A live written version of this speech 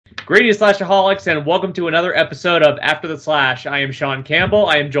Greetings, Slashaholics, and welcome to another episode of After the Slash. I am Sean Campbell.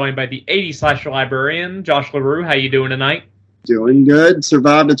 I am joined by the 80 Slasher librarian, Josh LaRue. How you doing tonight? Doing good.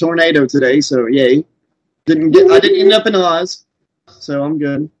 Survived a tornado today, so yay. I didn't end up in Oz, so I'm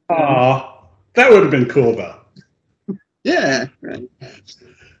good. Aw, that would have been cool, though. Yeah, right.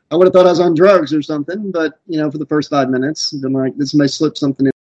 I would have thought I was on drugs or something, but, for the first 5 minutes, I'm like, this may slip something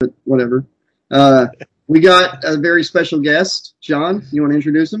in, but whatever. We got a very special guest. John, you want to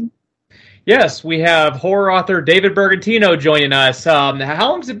introduce him? Yes, we have horror author David Bergantino joining us. How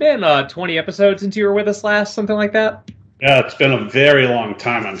long has it been? 20 episodes since you were with us last? Something like that? Yeah, it's been a very long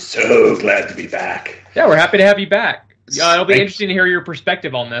time. I'm so glad to be back. Yeah, we're happy to have you back. It'll be interesting to hear your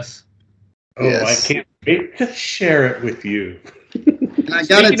perspective on this. Oh, yes. I can't wait to share it with you. And I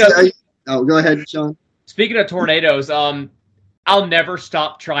gotta tell you... Oh, go ahead, Sean. Speaking of tornadoes, I'll never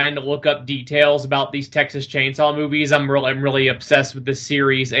stop trying to look up details about these Texas Chainsaw movies. I'm really obsessed with this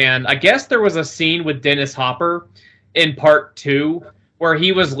series, and I guess there was a scene with Dennis Hopper in part 2 where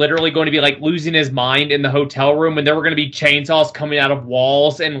he was literally going to be losing his mind in the hotel room, and there were going to be chainsaws coming out of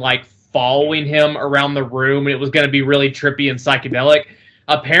walls and following him around the room, and it was going to be really trippy and psychedelic.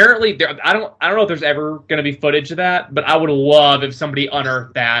 Apparently, I don't know if there's ever going to be footage of that, but I would love if somebody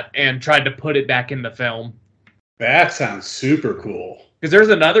unearthed that and tried to put it back in the film. That sounds super cool. Because there's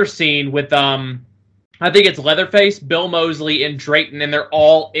another scene with, I think it's Leatherface, Bill Moseley, and Drayton, and they're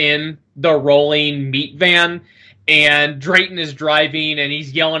all in the rolling meat van, and Drayton is driving, and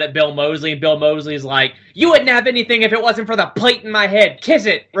he's yelling at Bill Moseley, and Bill Moseley's like, "You wouldn't have anything if it wasn't for the plate in my head. Kiss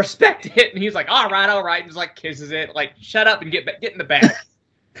it. Respect it." And he's like, all right, and just kisses it. Shut up and get in the back.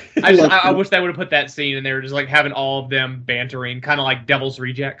 I wish they would have put that scene, and they were just having all of them bantering, kind of like Devil's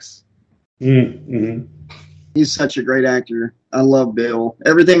Rejects. Mm-hmm. He's such a great actor. I love Bill.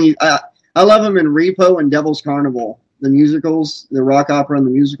 Everything. I love him in Repo and Devil's Carnival, the musicals, the rock opera and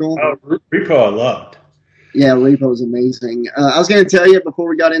the musical. Oh, Repo I loved. Yeah, Repo is amazing. I was going to tell you before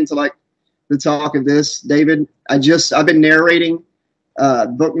we got into the talk of this, David. I've been narrating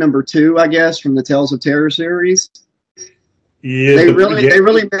book number 2, I guess, from the Tales of Terror series. Yeah, they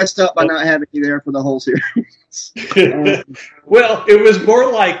really messed up by not having you there for the whole series. Well, it was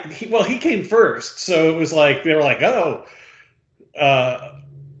more he came first, so it was they were oh,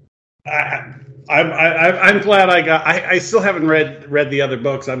 I'm glad I got. I still haven't read the other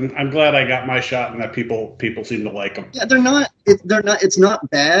books. I'm glad I got my shot, and that people seem to like them. Yeah, they're not. It's not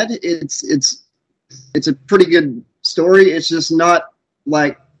bad. It's a pretty good story. It's just not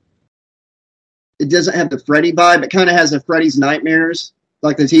it doesn't have the Freddy vibe. It kind of has a Freddy's Nightmares,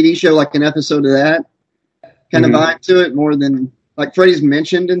 like the TV show, like an episode of that kind of vibe to it, more than Freddy's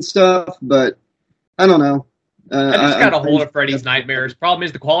mentioned and stuff. But I don't know. I just got a hold of Freddy's Nightmares. Problem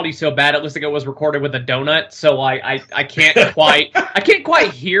is the quality's so bad it looks like it was recorded with a donut, so I can't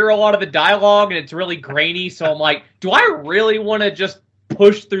quite hear a lot of the dialogue, and it's really grainy. So I'm like, do I really want to just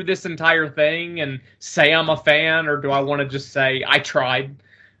push through this entire thing and say I'm a fan, or do I want to just say I tried?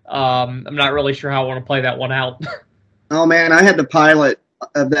 I'm not really sure how I want to play that one out. Oh man, I had the pilot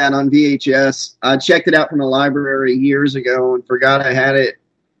of that on VHS. I checked it out from the library years ago and forgot I had it,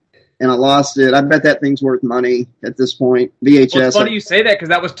 and I lost it. I bet that thing's worth money at this point. VHS. Well, it's funny you say that because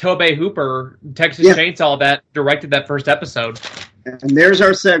that was Tobey Hooper, Texas Chainsaw, that directed that first episode. And there's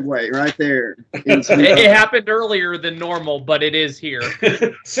our segue right there. It happened earlier than normal, but it is here.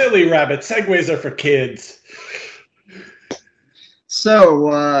 Silly rabbit. Segues are for kids.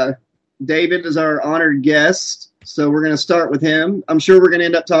 So, David is our honored guest, so we're going to start with him. I'm sure we're going to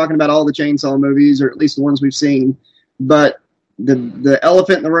end up talking about all the Chainsaw movies, or at least the ones we've seen, but the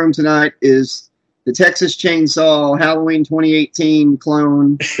elephant in the room tonight is the Texas Chainsaw Halloween 2018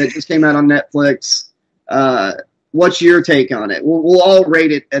 clone that just came out on Netflix. What's your take on it? We'll all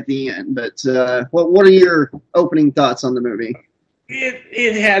rate it at the end, but what are your opening thoughts on the movie?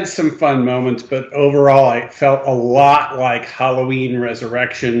 It had some fun moments, but overall it felt a lot like Halloween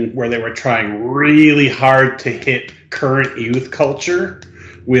Resurrection, where they were trying really hard to hit current youth culture.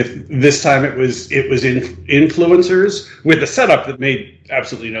 With this time it was influencers with a setup that made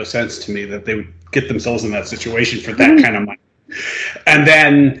absolutely no sense to me, that they would get themselves in that situation for that kind of money. And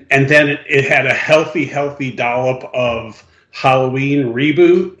then it had a healthy dollop of Halloween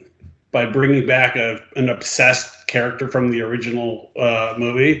reboot by bringing back an obsessed character from the original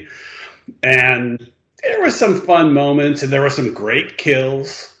movie. And there were some fun moments, and there were some great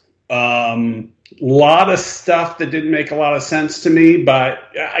kills. Lot of stuff that didn't make a lot of sense to me,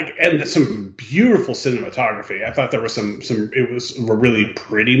 and some beautiful cinematography. I thought there was it was a really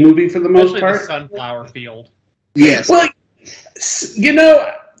pretty movie for the most part. The sunflower field. Yes. Well,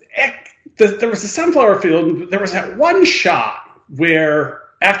 there was a sunflower field. There was that one shot where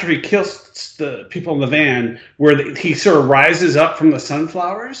after he kills the people in the van, where he sort of rises up from the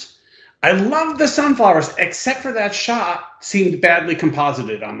sunflowers. I love the sunflowers, except for that shot seemed badly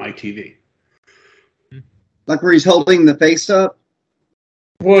composited on my TV. Like where he's holding the face up?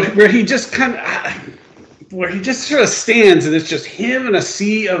 Well, where he just sort of stands, and it's just him and a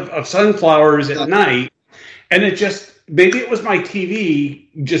sea of sunflowers at night, and it just, maybe it was my TV,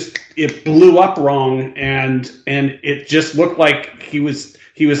 just it blew up wrong, and it just looked like he was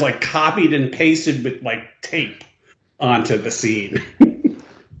like copied and pasted with like tape onto the scene.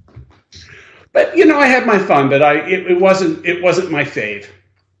 But I had my fun, but it wasn't my fave.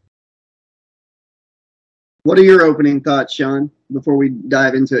 What are your opening thoughts, Sean, before we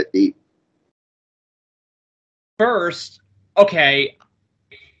dive into it deep? First, okay,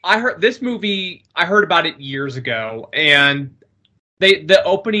 I heard this movie. I heard about it years ago, and the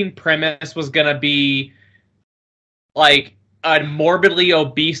opening premise was gonna be like a morbidly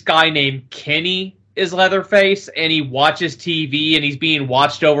obese guy named Kenny is Leatherface, and he watches TV, and he's being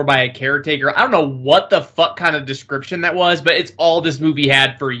watched over by a caretaker. I don't know what the fuck kind of description that was, but it's all this movie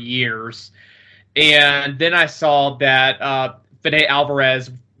had for years. And then I saw that Fede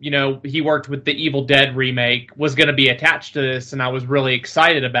Alvarez, he worked with the Evil Dead remake, was going to be attached to this, and I was really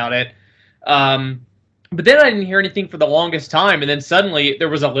excited about it. But then I didn't hear anything for the longest time, and then suddenly there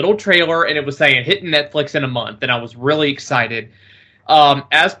was a little trailer, and it was saying, hitting Netflix in a month, and I was really excited.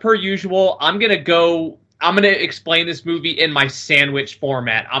 As per usual, I'm going to explain this movie in my sandwich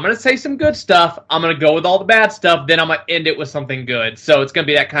format. I'm going to say some good stuff. I'm going to go with all the bad stuff. Then I'm going to end it with something good. So it's going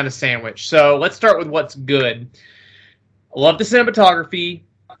to be that kind of sandwich. So let's start with what's good. I love the cinematography.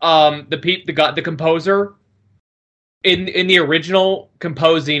 The composer in the original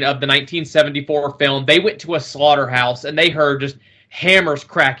composing of the 1974 film, they went to a slaughterhouse and they heard just hammers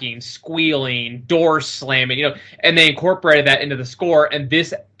cracking, squealing, doors slamming, and they incorporated that into the score, and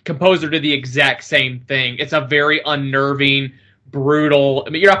this composer did the exact same thing. It's a very unnerving, brutal,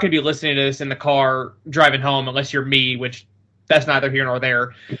 you're not going to be listening to this in the car driving home unless you're me, which that's neither here nor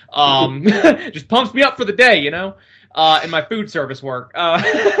there. Just pumps me up for the day, in my food service work.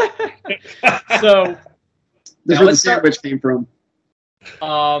 So this is where the sandwich came from.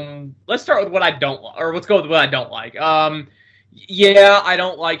 Let's start with what I don't like, or let's go with what I don't like. Yeah, I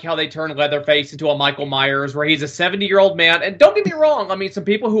don't like how they turn Leatherface into a Michael Myers, where he's a 70-year-old man. And don't get me wrong, some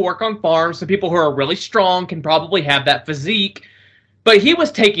people who work on farms, some people who are really strong can probably have that physique. But he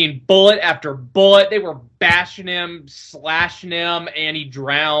was taking bullet after bullet. They were bashing him, slashing him, and he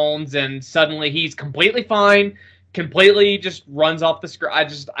drowns, and suddenly he's completely fine, completely just runs off the screen.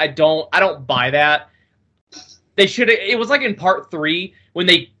 I don't buy that. It was like in part 3, when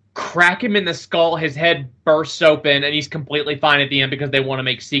they crack him in the skull, his head bursts open, and he's completely fine at the end because they want to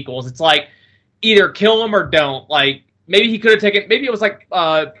make sequels. It's like, either kill him or don't. Like, maybe he could have taken, maybe it was like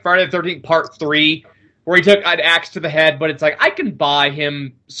Friday the 13th part 3, where he took an axe to the head, but it's like, I can buy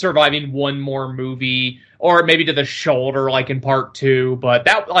him surviving one more movie, or maybe to the shoulder, like in part 2, but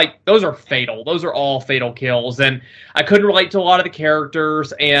those are fatal. Those are all fatal kills, and I couldn't relate to a lot of the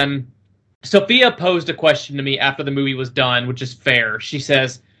characters, and Sophia posed a question to me after the movie was done, which is fair. She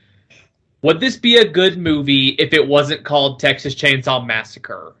says, would this be a good movie if it wasn't called Texas Chainsaw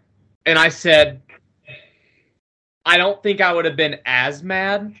Massacre? And I said, I don't think I would have been as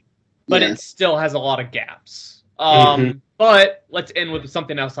mad, but It still has a lot of gaps. But let's end with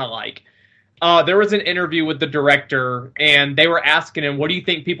something else I like. There was an interview with the director, and they were asking him, what do you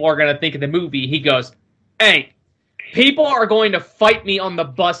think people are going to think of the movie? He goes, hey, people are going to fight me on the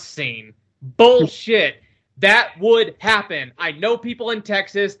bus scene. Bullshit. That would happen. I know people in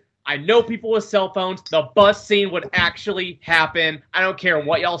Texas. I know people with cell phones. The bus scene would actually happen. I don't care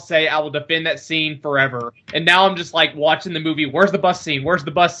what y'all say. I will defend that scene forever. And now I'm just like watching the movie. Where's the bus scene? Where's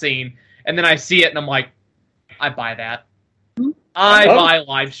the bus scene? And then I see it and I'm like, I buy that. I buy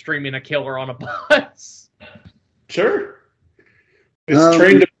live streaming a killer on a bus. Sure. It's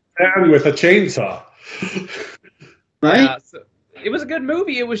trained to be down with a chainsaw. Right? Yeah, so it was a good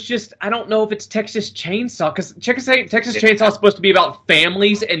movie. It was just, I don't know if it's Texas Chainsaw, because Texas Chainsaw is supposed to be about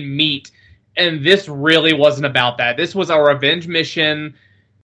families and meat, and this really wasn't about that. This was a revenge mission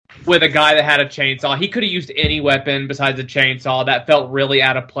with a guy that had a chainsaw. He could have used any weapon besides a chainsaw. That felt really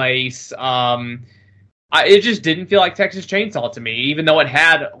out of place. It just didn't feel like Texas Chainsaw to me, even though it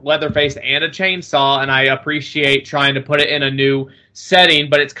had Leatherface and a chainsaw, and I appreciate trying to put it in a new setting,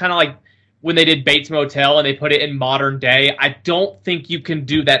 but it's kind of like when they did Bates Motel and they put it in modern day. I don't think you can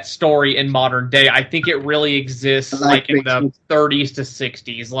do that story in modern day. I think it really exists like in the 30s to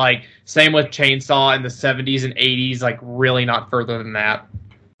 60s. Like, same with Chainsaw in the 70s and 80s, like really not further than that.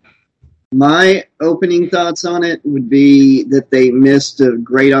 My opening thoughts on it would be that they missed a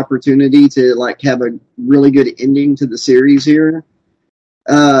great opportunity to like have a really good ending to the series here.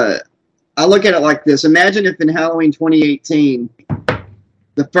 I look at it like this. Imagine if in Halloween 2018,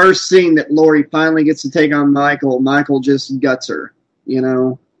 the first scene that Laurie finally gets to take on Michael just guts her, you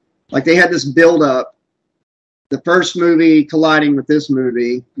know? Like they had this build up, the first movie colliding with this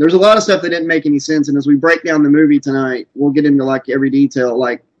movie. There's a lot of stuff that didn't make any sense, and as we break down the movie tonight, we'll get into like every detail,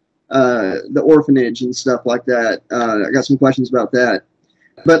 like the orphanage and stuff like that. I got some questions about that.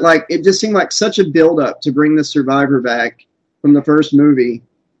 But like it just seemed like such a build up to bring the survivor back from the first movie.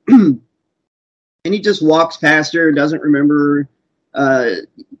 And he just walks past her, doesn't remember. I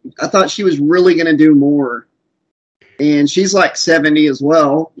thought she was really going to do more. And she's like 70 as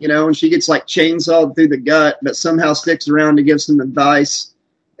well, you know, and she gets like chainsawed through the gut, but somehow sticks around to give some advice.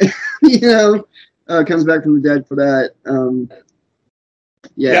 You know, comes back from the dead for that.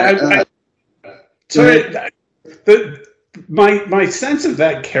 My sense of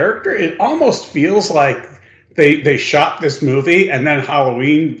that character, it almost feels like they shot this movie and then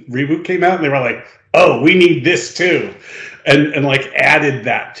Halloween reboot came out and they were like, oh, we need this too, and like added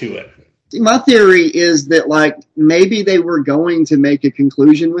that to it. My theory is that like maybe they were going to make a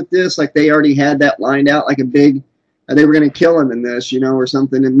conclusion with this, like they already had that lined out, like a big they were going to kill him in this, you know, or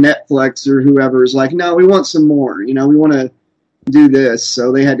something, and Netflix or whoever is like, no, we want some more, you know, we want to do this,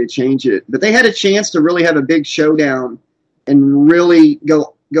 so they had to change it. But they had a chance to really have a big showdown and really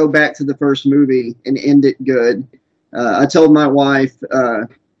go back to the first movie and end it good. I told my wife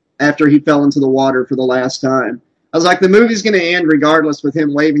after he fell into the water for the last time, I was like, the movie's going to end regardless with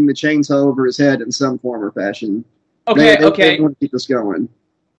him waving the chainsaw over his head in some form or fashion. Okay. They want to keep this going.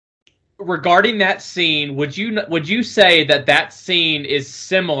 Regarding that scene, would you say that scene is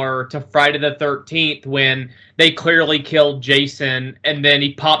similar to Friday the 13th when they clearly killed Jason and then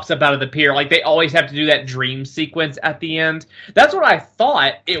he pops up out of the pier? Like they always have to do that dream sequence at the end. That's what I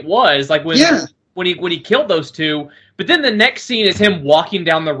thought it was. Like when he killed those two. But then the next scene is him walking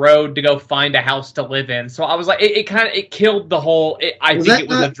down the road to go find a house to live in. So I was like, it killed the whole. I think it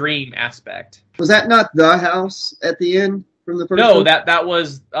was a dream aspect. Was that not the house at the end? From the first no, one? that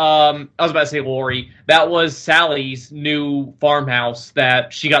was I was about to say Lori. That was Sally's new farmhouse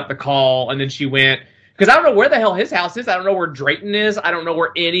that she got the call and then she went, because I don't know where the hell his house is. I don't know where Drayton is. I don't know where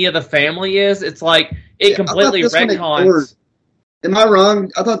any of the family is. It's like it completely retcons. Am I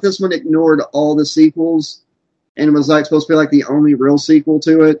wrong? I thought this one ignored all the sequels and was like supposed to be like the only real sequel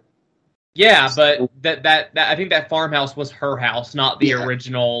to it. Yeah, but that I think that farmhouse was her house, not the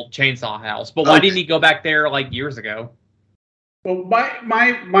original chainsaw house. But why didn't he go back there like years ago? Well,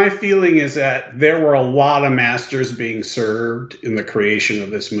 my feeling is that there were a lot of masters being served in the creation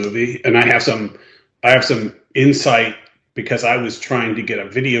of this movie, and I have some insight because I was trying to get a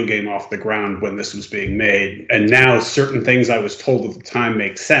video game off the ground when this was being made, and now certain things I was told at the time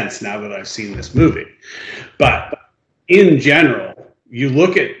make sense now that I've seen this movie. But in general, you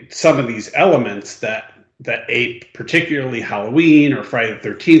look at some of these elements that ape particularly Halloween or Friday the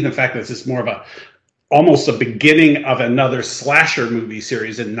 13th. In fact, this is more of almost a beginning of another slasher movie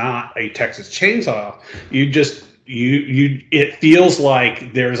series and not a Texas Chainsaw. It feels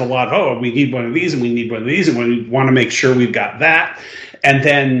like there's a lot of, we need one of these and we need one of these and we want to make sure we've got that. And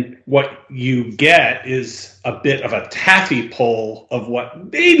then what you get is a bit of a taffy pull of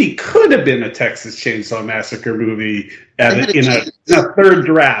what maybe could have been a Texas Chainsaw Massacre movie in a third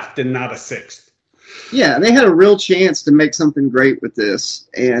draft and not a sixth. Yeah, they had a real chance to make something great with this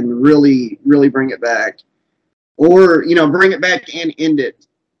and really, really bring it back. Or, you know, bring it back and end it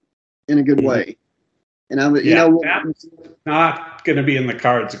in a good way. And that's not going to be in the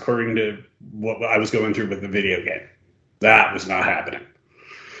cards according to what I was going through with the video game. That was not happening.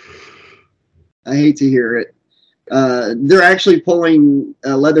 I hate to hear it. They're actually pulling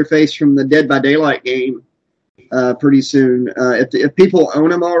Leatherface from the Dead by Daylight game pretty soon. If people own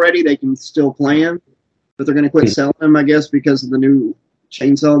them already, they can still play them. But they're going to quit selling them, I guess, because of the new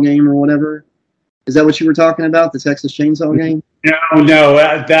Chainsaw game or whatever. Is that what you were talking about, the Texas Chainsaw game? No,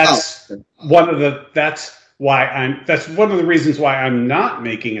 that's one of the reasons why I'm not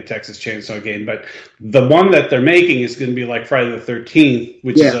making a Texas Chainsaw game. But the one that they're making is going to be like Friday the 13th,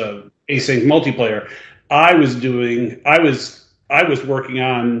 which is a async multiplayer. I was working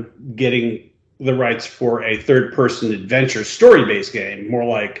on getting the rights for a third-person adventure story-based game, more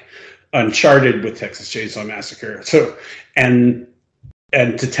like Uncharted with Texas Chainsaw Massacre. So, and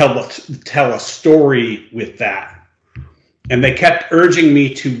to tell a story with that, and they kept urging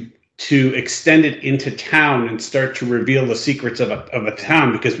me to extend it into town and start to reveal the secrets of a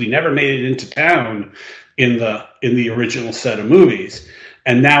town, because we never made it into town in the original set of movies.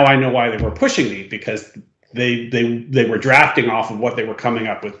 And now I know why they were pushing me, because they were drafting off of what they were coming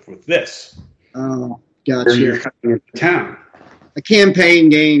up with this. Oh, gotcha. Town. A campaign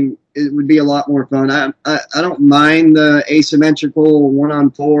game, it would be a lot more fun. I don't mind the asymmetrical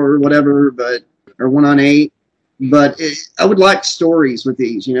 1-on-4 or whatever, or 1-on-8, but I would like stories with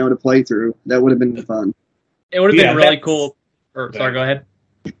these, to play through. That would have been fun. It would have been really cool. Sorry, go ahead.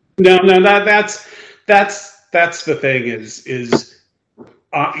 No, that's the thing is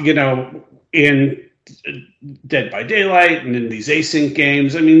in Dead by Daylight and in these async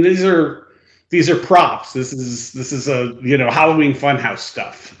games. I mean, these are props. This is a Halloween Funhouse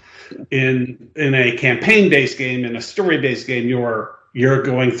stuff. In a campaign-based game, in a story-based game, you're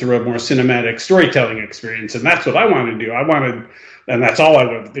going through a more cinematic storytelling experience, and that's what I wanted to do. And that's all I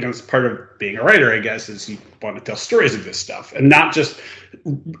would. It's part of being a writer, I guess, is you want to tell stories of this stuff and not just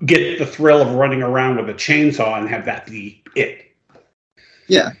get the thrill of running around with a chainsaw and have that be it.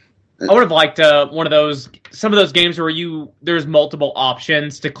 Yeah. I would have liked some of those games where there's multiple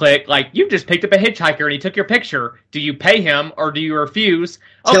options to click. Like, you just picked up a hitchhiker and he took your picture. Do you pay him or do you refuse?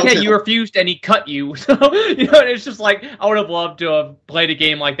 Okay, you refused and he cut you. So, it's just like, I would have loved to have played a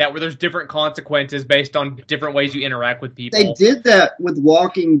game like that where there's different consequences based on different ways you interact with people. They did that with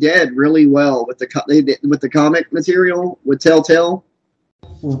Walking Dead really well with the comic material with Telltale.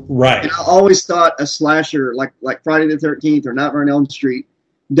 Right. And I always thought a slasher like Friday the 13th or Nightmare on Elm Street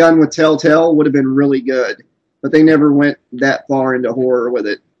done with Telltale would have been really good, but they never went that far into horror with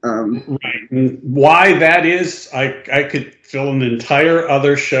it. Right. And why that is, I could fill an entire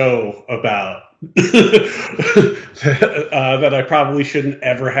other show about that I probably shouldn't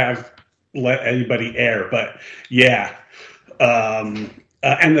ever have let anybody air. But yeah, and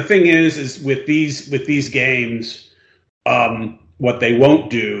the thing is with these games, what they won't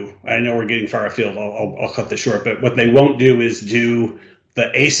do. I know we're getting far afield. I'll cut this short. But what they won't do is do the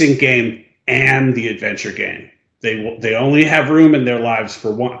async game and the adventure game. They only have room in their lives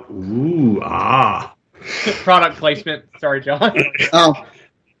for one. Ooh, Product placement. Sorry, John. Oh,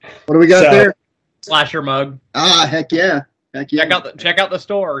 what do we got there? Slasher mug. Heck yeah. Check out the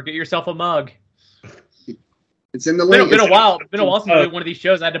store. Get yourself a mug. It's in the link. Been a while since we did one of these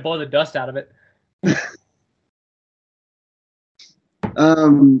shows. I had to blow the dust out of it.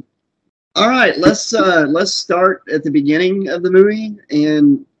 All right, let's start at the beginning of the movie,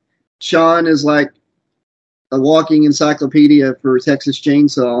 and Sean is like a walking encyclopedia for Texas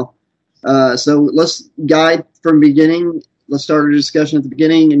Chainsaw. So let's guide from beginning. Let's start our discussion at the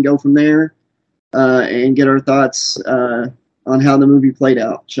beginning and go from there, and get our thoughts on how the movie played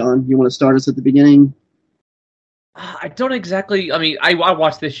out. Sean, you want to start us at the beginning? I don't exactly. I mean, I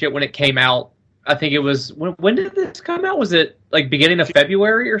watched this shit when it came out. I think it was when did this come out? Was it like beginning of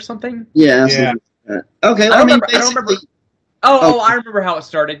February or something? Yeah. Okay. I don't remember. I remember how it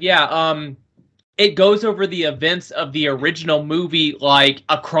started. Yeah. It goes over the events of the original movie, like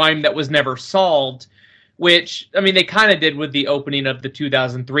a crime that was never solved. Which, I mean, they kind of did with the opening of the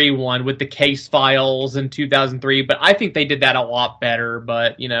 2003 one with the case files in 2003. But I think they did that a lot better.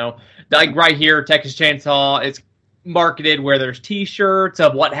 But like right here, Texas Chainsaw, it's marketed where there's t-shirts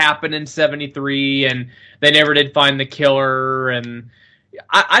of what happened in 73 and they never did find the killer, and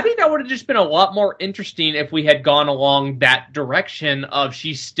I think that would have just been a lot more interesting if we had gone along that direction of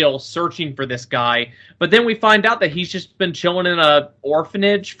she's still searching for this guy, but then we find out that he's just been chilling in an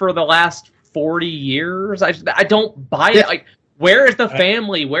orphanage for the last 40 years. I don't buy it. Like, where is the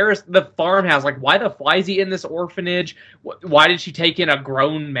family? Where is the farmhouse? Like, why is he in this orphanage? Why did she take in a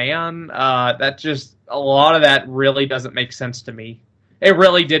grown man? That just, a lot of that really doesn't make sense to me. It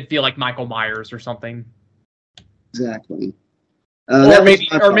really did feel like Michael Myers or something. Exactly. Or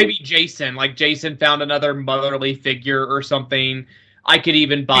maybe Jason. Like, Jason found another motherly figure or something. I could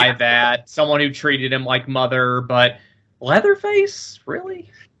even buy that. Someone who treated him like mother, but Leatherface?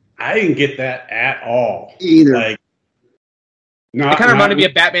 Really? I didn't get that at all. Either. Like, it kind of reminded me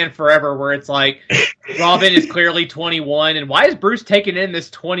of Batman Forever, where it's like Robin is clearly 21, and why is Bruce taking in this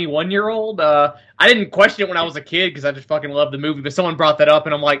 21-year-old? I didn't question it when I was a kid because I just fucking loved the movie, but someone brought that up,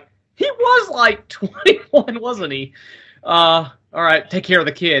 and I'm like, he was like 21, wasn't he? All right, take care of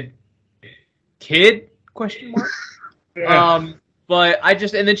the kid. Kid? Question mark. Yeah. But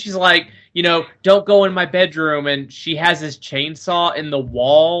and then she's like, don't go in my bedroom, and she has his chainsaw in the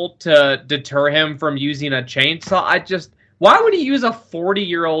wall to deter him from using a chainsaw. Why would he use a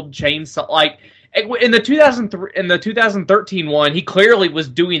 40-year-old chainsaw? Like, in the 2013 one, he clearly was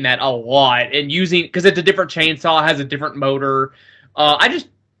doing that a lot and using, because it's a different chainsaw, has a different motor.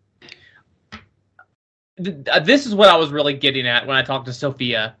 This is what I was really getting at when I talked to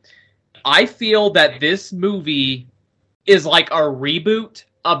Sophia. I feel that this movie is like a reboot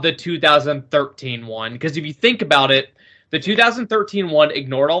of the 2013 one. Because if you think about it, the 2013 one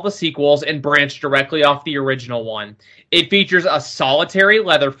ignored all the sequels and branched directly off the original one. It features a solitary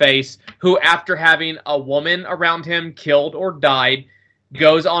Leatherface who, after having a woman around him killed or died,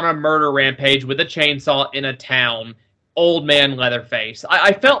 goes on a murder rampage with a chainsaw in a town. Old man Leatherface.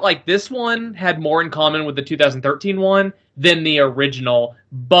 I felt like this one had more in common with the 2013 one than the original,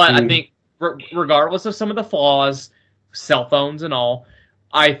 but I think regardless of some of the flaws, cell phones and all,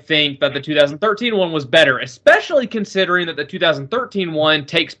 I think that the 2013 one was better, especially considering that the 2013 one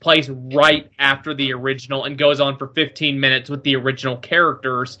takes place right after the original and goes on for 15 minutes with the original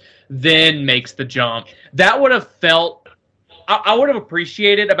characters, then makes the jump. That would have felt... I would have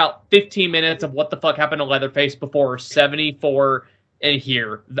appreciated about 15 minutes of what the fuck happened to Leatherface before 74 and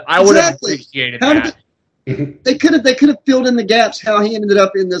here. I would have appreciated that. They could have filled in the gaps how he ended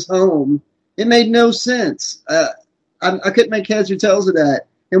up in this home. It made no sense. I couldn't make heads or tails of that.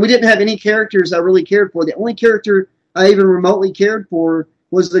 And we didn't have any characters I really cared for. The only character I even remotely cared for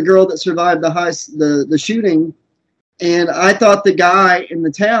was the girl that survived the shooting. And I thought the guy in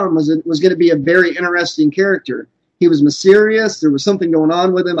the town was going to be a very interesting character. He was mysterious. There was something going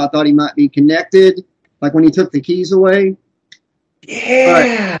on with him. I thought he might be connected, like when he took the keys away.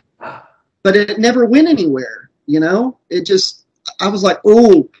 Yeah. But it never went anywhere, you know? I was like,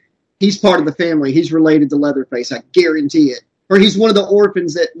 oh, he's part of the family. He's related to Leatherface. I guarantee it. Or he's one of the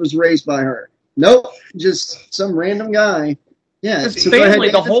orphans that was raised by her. Nope, just some random guy. Yeah, it's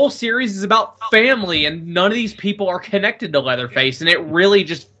family. The whole series is about family, and none of these people are connected to Leatherface, and it really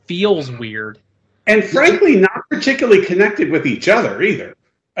just feels weird. And frankly, not particularly connected with each other either.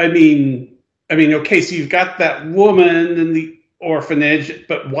 I mean, okay, so you've got that woman in the orphanage,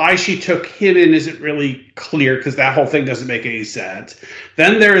 but why she took him in isn't really clear because that whole thing doesn't make any sense.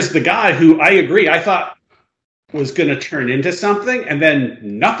 Then there's the guy who I agree, I thought was going to turn into something, and then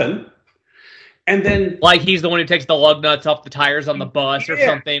nothing. And then... like he's the one who takes the lug nuts off the tires on the bus or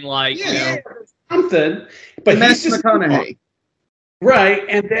something like... Yeah, something. But Matthew McConaughey. Right,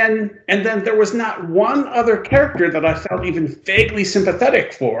 and then there was not one other character that I felt even vaguely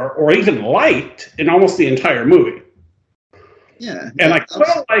sympathetic for, or even liked in almost the entire movie. Yeah, and I could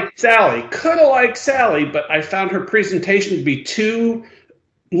have liked Sally, but I found her presentation to be too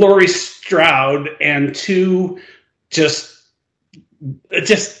Laurie Strode and too just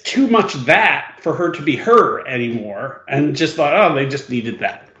too much that for her to be her anymore, and just thought, oh, they just needed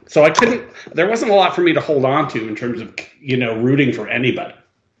that. So there wasn't a lot for me to hold on to in terms of, rooting for anybody.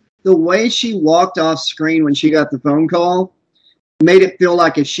 The way she walked off screen when she got the phone call made it feel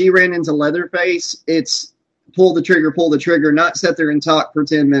like if she ran into Leatherface, it's pull the trigger, not sit there and talk for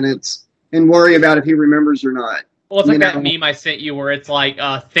 10 minutes and worry about if he remembers or not. Well, it's like that meme I sent you where it's like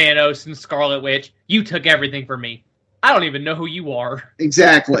Thanos and Scarlet Witch, you took everything from me. I don't even know who you are.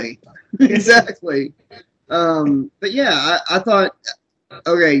 Exactly. Exactly. But yeah, I thought...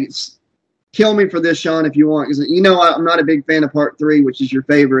 okay, kill me for this, Sean, if you want, because I'm not a big fan of Part 3, which is your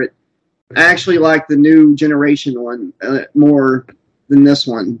favorite. I actually like the new generation one more than this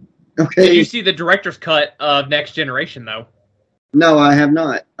one. Okay. Did you see the director's cut of Next Generation, though? No, I have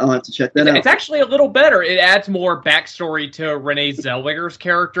not. I'll have to check that out. It's actually a little better. It adds more backstory to Renee Zellweger's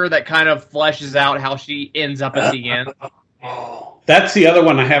character that kind of fleshes out how she ends up at the end. That's the other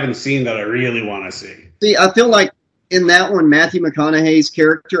one I haven't seen that I really want to see. See, I feel like in that one, Matthew McConaughey's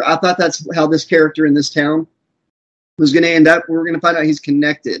character, I thought that's how this character in this town was going to end up. We were going to find out he's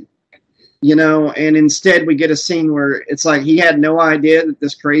connected, and instead we get a scene where it's like he had no idea that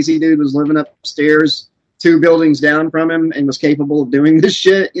this crazy dude was living upstairs 2 buildings down from him and was capable of doing this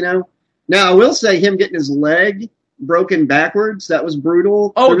shit, Now, I will say him getting his leg broken backwards, that was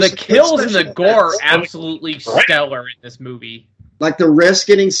brutal. Oh, the kills and the gore are absolutely stellar in this movie. Like the wrist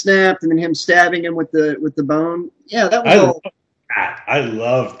getting snapped and then him stabbing him with the bone. Yeah, that was I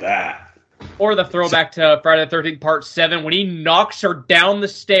love that. Or the throwback to Friday the 13th Part 7 when he knocks her down the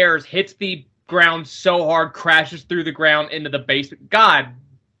stairs, hits the ground so hard, crashes through the ground into the basement. God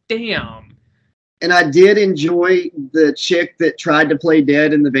damn. And I did enjoy the chick that tried to play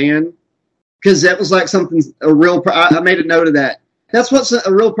dead in the van, because that was like something I made a note of that. That's what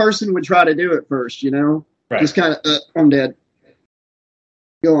a real person would try to do at first, Right. Just kind of, I'm dead.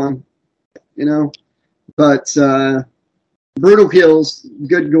 Go on, but brutal kills,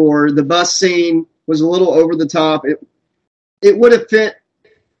 good gore. The bus scene was a little over the top. It would have fit,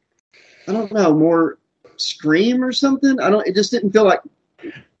 I don't know, more Scream or something. It just didn't feel like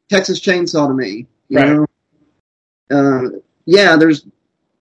Texas Chainsaw to me, you know? Yeah, there's,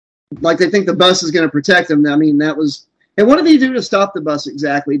 like, they think the bus is going to protect them. I mean, that was, and what did he do to stop the bus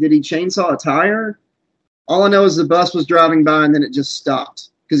exactly? Did he chainsaw a tire All I know is the bus was driving by and then it just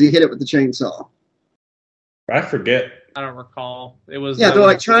stopped because he hit it with the chainsaw. I forget. I don't recall. It was they're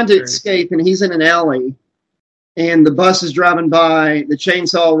like trying to escape, and he's in an alley, and the bus is driving by. The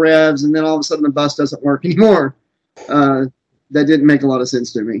chainsaw revs, and then all of a sudden the bus doesn't work anymore. That didn't make a lot of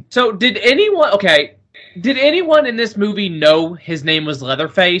sense to me. So did anyone in this movie know his name was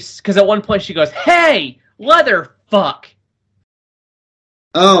Leatherface? Because at one point she goes, "Hey, Leatherfuck."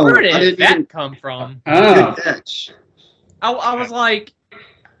 Oh, where did that come from? Good catch. I was like,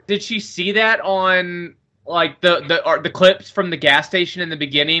 did she see that on like the clips from the gas station in the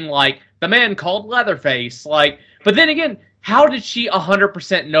beginning? Like the man called Leatherface. Like, but then again, how did she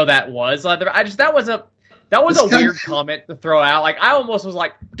 100% know that was Leather? That was a weird comment to throw out. Like I almost was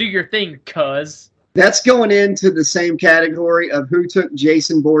like, do your thing, cuz. That's going into the same category of who took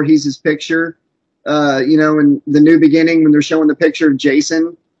Jason Voorhees' picture. In the new beginning when they're showing the picture of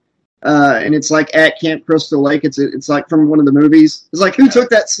Jason, and it's like at Camp Crystal Lake. It's like from one of the movies. It's like who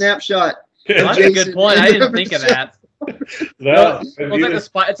took that snapshot? That's a good point. I didn't think of that.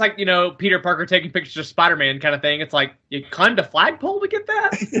 It's like Peter Parker taking pictures of Spider-Man kind of thing. It's like you climbed a flagpole to get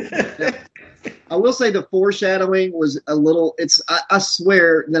that. I will say the foreshadowing was a little. I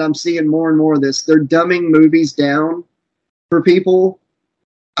swear that I'm seeing more and more of this. They're dumbing movies down for people.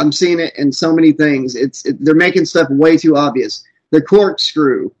 I'm seeing it in so many things. They're making stuff way too obvious. The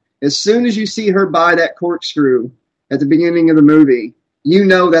corkscrew. As soon as you see her buy that corkscrew at the beginning of the movie, you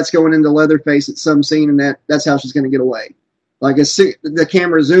know that's going into Leatherface at some scene, and that's how she's going to get away. Like the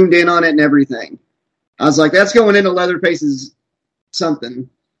camera zoomed in on it and everything. I was like, that's going into Leatherface's something,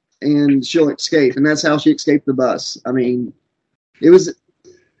 and she'll escape, and that's how she escaped the bus. I mean, it was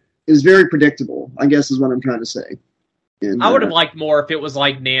very predictable, I guess is what I'm trying to say. And, I would have liked more if it was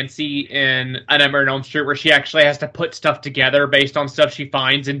like Nancy in A Nightmare on Elm Street, where she actually has to put stuff together based on stuff she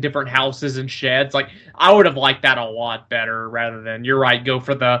finds in different houses and sheds. Like, I would have liked that a lot better, rather than, you're right, go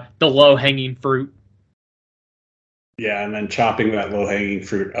for the low-hanging fruit. Yeah, and then chopping that low-hanging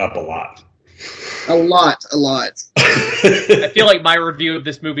fruit up a lot. A lot. I feel like my review of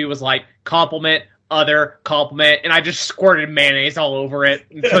this movie was like, compliment, and I just squirted mayonnaise all over it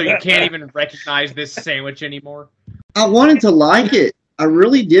until you can't even recognize this sandwich anymore. I wanted to like it. I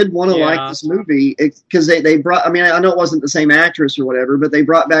really did want to like this movie because they brought. I mean, I know it wasn't the same actress or whatever, but they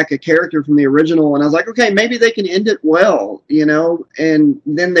brought back a character from the original, and I was like, okay, maybe they can end it well, And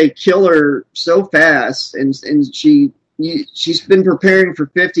then they kill her so fast, and she's been preparing for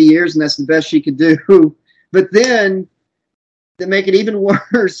 50 years, and that's the best she could do. But then to make it even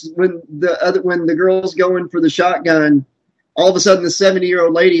worse, when the girl's going for the shotgun, all of a sudden the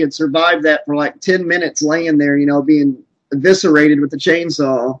 70-year-old lady had survived that for like 10 minutes laying there, being eviscerated with the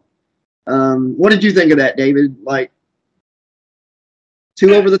chainsaw. What did you think of that, David? Like,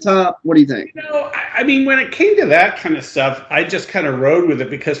 too over the top? What do you think? I mean, when it came to that kind of stuff, I just kind of rode with it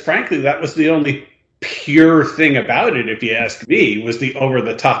because, frankly, that was the only pure thing about it, if you ask me, was the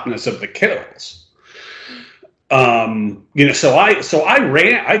over-the-topness of the kills. So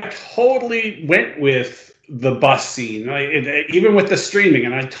I totally went with the bus scene, even with the streaming,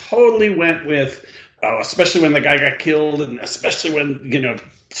 and I totally went with, especially when the guy got killed, and especially when,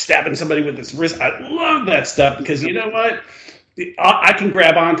 stabbing somebody with his wrist. I love that stuff because you know what? I can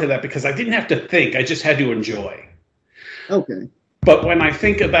grab onto that because I didn't have to think. I just had to enjoy. Okay. But when I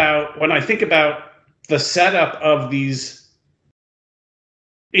think about the setup of these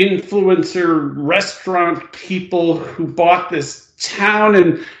influencer restaurant people who bought this town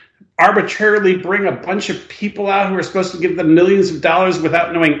and arbitrarily bring a bunch of people out who are supposed to give them millions of dollars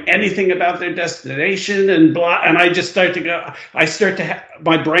without knowing anything about their destination and blah, and I just start to go,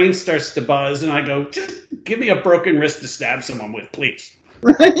 my brain starts to buzz and I go, just give me a broken wrist to stab someone with, please.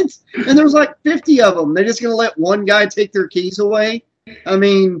 Right? And there's like 50 of them. They're just going to let one guy take their keys away? I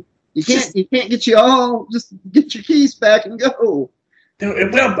mean, you can't get you all. Just get your keys back and go.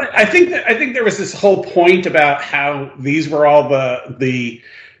 Well, but I think there was this whole point about how these were all the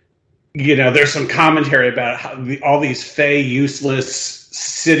there's some commentary about how all these fey useless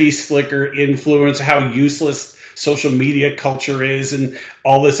city slicker influence, how useless social media culture is, and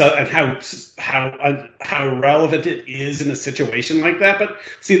all this, and how relevant it is in a situation like that. But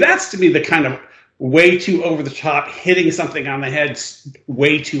see, that's to me the kind of way too over the top, hitting something on the head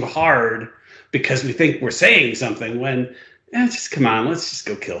way too hard because we think we're saying something when. Just come on, let's just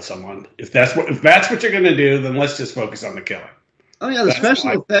go kill someone. If that's what you're going to do, then let's just focus on the killing. Oh yeah, the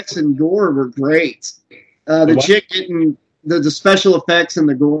special effects and gore were great. The chick getting the special effects and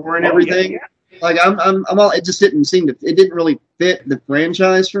the gore and everything. Yeah. Like I'm all. It just didn't seem to. It didn't really fit the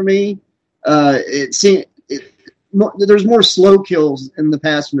franchise for me. There's more slow kills in the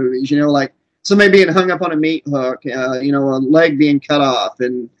past movies. Like somebody being hung up on a meat hook, a leg being cut off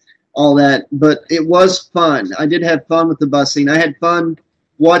and all that. But it was fun. I did have fun with the bus scene. I had fun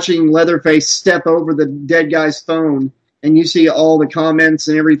watching Leatherface step over the dead guy's phone, and you see all the comments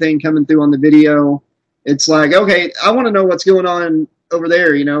and everything coming through on the video. It's like, okay, I want to know what's going on over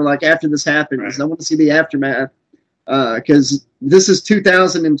there, like after this happens. Right. I want to see the aftermath because this is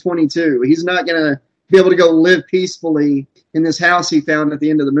 2022. He's not going to be able to go live peacefully in this house he found at the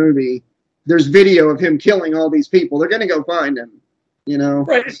end of the movie. There's video of him killing all these people. They're going to go find him,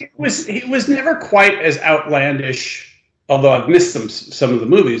 Right. It was never quite as outlandish. Although I've missed some of the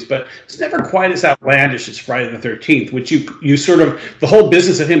movies, but it's never quite as outlandish as Friday the 13th, which you sort of, the whole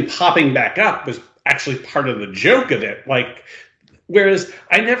business of him popping back up was actually part of the joke of it. Like, whereas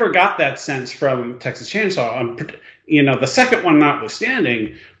I never got that sense from Texas Chainsaw. The second one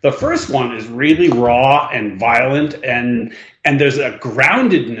notwithstanding, the first one is really raw and violent, and there's a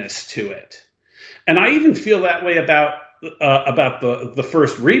groundedness to it. And I even feel that way about the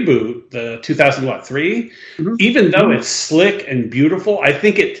first reboot, the 2003, even though it's slick and beautiful, I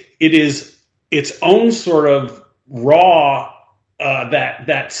think it is its own sort of raw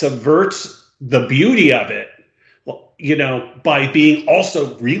that subverts the beauty of it, by being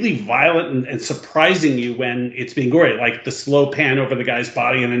also really violent and surprising you when it's being gory, like the slow pan over the guy's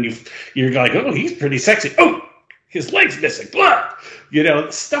body, and then you're like, oh, he's pretty sexy. Oh, his leg's missing, blood.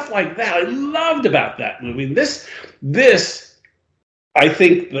 Stuff like that. I loved about that movie. This, I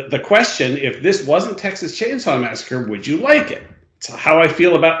think the question, if this wasn't Texas Chainsaw Massacre, would you like it? It's how I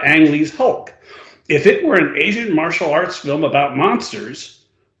feel about Ang Lee's Hulk. If it were an Asian martial arts film about monsters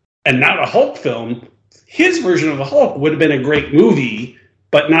and not a Hulk film, his version of the Hulk would have been a great movie,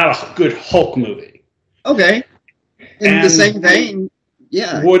 but not a good Hulk movie. Okay. In the same vein,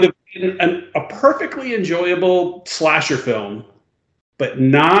 yeah. Would have been a perfectly enjoyable slasher film, but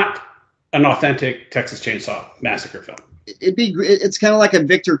not an authentic Texas Chainsaw Massacre film. It's kind of like a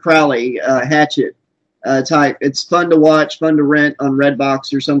Victor Crowley Hatchet type. It's fun to watch, fun to rent on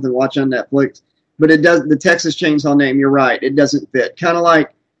Redbox or something, watch on Netflix. But the Texas Chainsaw name, you're right, it doesn't fit. Kind of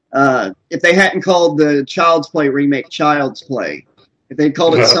like if they hadn't called the Child's Play remake Child's Play, if they'd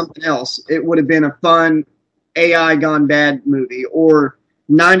called it something else, it would have been a fun AI gone bad movie, or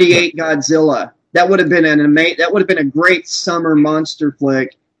 98 Godzilla. That would have been a great summer monster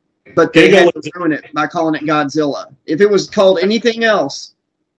flick, but they had to ruin it by calling it Godzilla. If it was called anything else,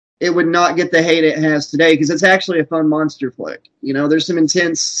 it would not get the hate it has today, because it's actually a fun monster flick. There's some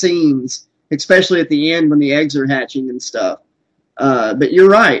intense scenes, especially at the end when the eggs are hatching and stuff. But you're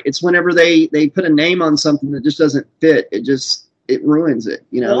right. It's whenever they put a name on something that just doesn't fit, it ruins it.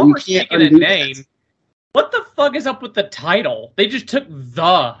 Well, you can't undo a name. That. What the fuck is up with the title? They just took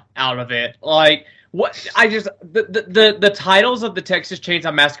the out of it. Like, what? The titles of the Texas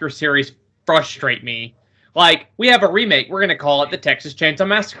Chainsaw Massacre series frustrate me. Like, we have a remake. We're gonna call it the Texas Chainsaw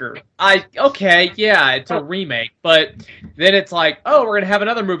Massacre. It's a remake, but then it's like, oh, we're gonna have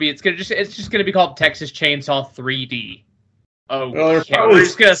another movie. It's just gonna be called Texas Chainsaw 3D. Oh, we're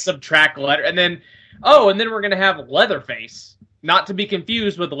just gonna subtract letter, and then we're gonna have Leatherface. Not to be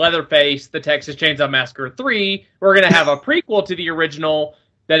confused with Leatherface, the Texas Chainsaw Massacre 3. We're going to have a prequel to the original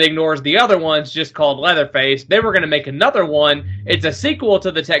that ignores the other ones, just called Leatherface. Then we're going to make another one. It's a sequel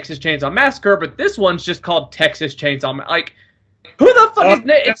to the Texas Chainsaw Massacre, but this one's just called Texas Chainsaw Like, who the fuck is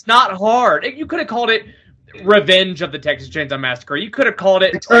it? It's not hard. You could have called it Revenge of the Texas Chainsaw Massacre. You could have called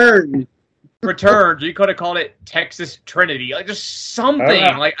it Returns. You could have called it Texas Trinity. Like, just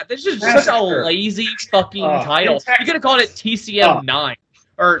something. Like, this is such a lazy fucking title. You could have called it TCM 9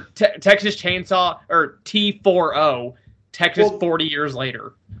 or Texas Chainsaw or T40 Texas 40 years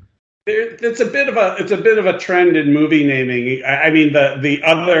later. It's a bit of a trend in movie naming. I mean, the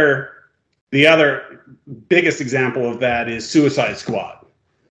other biggest example of that is Suicide Squad.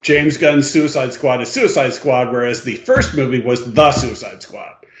 James Gunn's Suicide Squad is Suicide Squad, whereas the first movie was The Suicide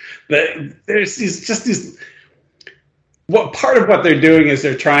Squad. There's these. What part of what they're doing is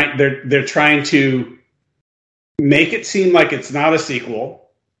they're trying to make it seem like it's not a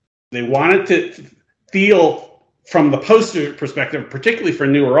sequel. They want it to feel, from the poster perspective, particularly for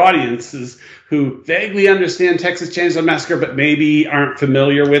newer audiences who vaguely understand Texas Chainsaw Massacre but maybe aren't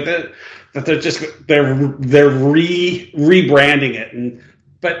familiar with it, that they're rebranding it,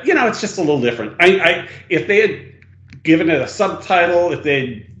 but it's just a little different. If they had given it a subtitle, if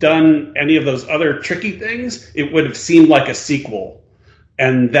they'd done any of those other tricky things, it would have seemed like a sequel,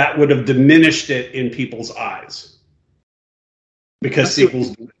 and that would have diminished it in people's eyes. Because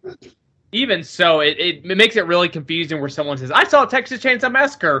sequels do that. Even so, it makes it really confusing where someone says, I saw Texas Chainsaw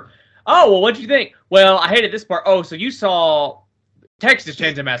Massacre. Oh, well, what'd you think? Well, I hated this part. Oh, so you saw Texas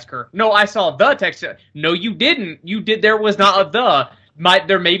Chainsaw Massacre. No, I saw the Texas. No, you didn't. You did. There was not a the.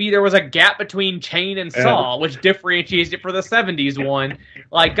 There was a gap between Chain and Saw, which differentiates it for the 70s one.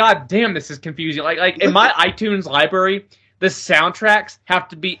 Like, god damn, this is confusing. Like in my iTunes library, the soundtracks have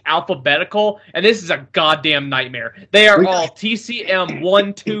to be alphabetical, and this is a goddamn nightmare. They are all TCM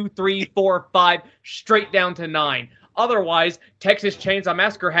 1, 2, 3, 4, 5, straight down to 9. Otherwise, Texas Chainsaw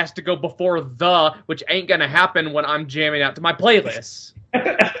Massacre has to go before the, which ain't gonna happen when I'm jamming out to my playlists.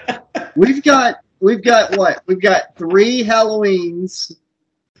 We've got what? We've got 3 Halloweens,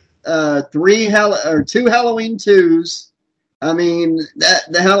 2 Halloween 2s. I mean,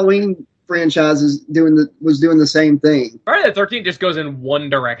 the Halloween franchise was doing the same thing. Friday the 13th just goes in one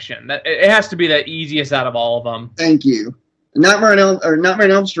direction. It has to be the easiest out of all of them. Thank you. Nightmare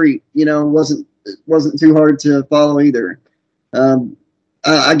on Elm Street, wasn't too hard to follow either.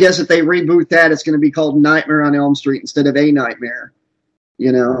 I guess if they reboot that, it's going to be called Nightmare on Elm Street instead of A Nightmare.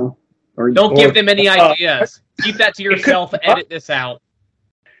 Don't give them any ideas. Keep that to yourself. Edit this out.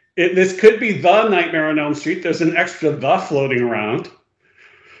 This could be the Nightmare on Elm Street. There's an extra the floating around.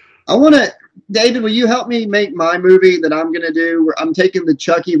 David, will you help me make my movie that I'm going to do? Where I'm taking the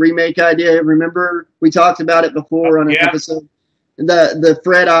Chucky remake idea. Remember, we talked about it before on an episode. The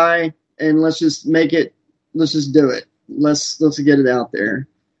Fred Eye, and let's just make it. Let's just do it. Let's get it out there.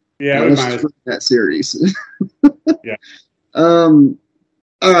 Yeah, let's that series. Yeah.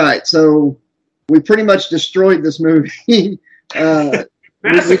 All right, so we pretty much destroyed this movie.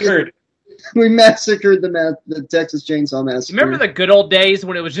 Massacred. We massacred the Texas Chainsaw Massacre. Remember the good old days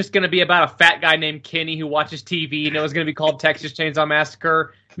when it was just going to be about a fat guy named Kenny who watches TV and it was going to be called Texas Chainsaw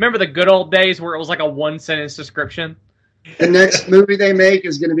Massacre? Remember the good old days where it was like a 1-sentence description? The next movie they make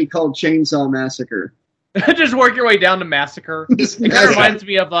is going to be called Chainsaw Massacre. Just work your way down to Massacre. It kind of reminds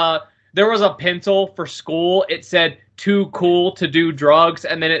me of there was a pencil for school. It said too cool to do drugs,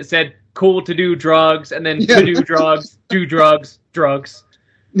 and then it said cool to do drugs, and then to do drugs, do drugs, drugs.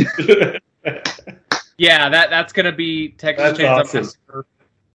 Yeah, that's gonna be Texas Chainsaw Massacre.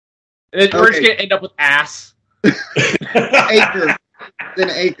 We're just gonna end up with ass. Acre.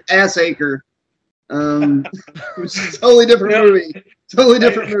 Then Ass Acre. Which is a totally different movie. Totally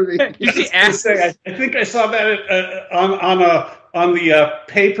different movie. You see ass? I think I saw that on the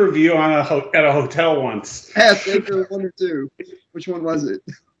pay-per-view at a hotel once. Ass Acre 1 or 2. Which one was it?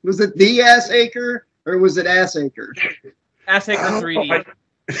 Was it the Ass Acre or was it Ass Acre? Ass Acre 3D.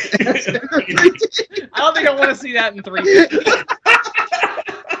 I don't think I want to see that in 3D.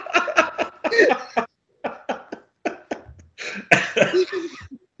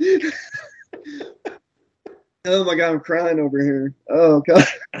 Oh my god, I'm crying over here. Oh god,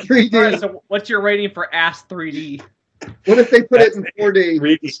 3D. All right, so what's your rating for Ass 3D? What if they put it in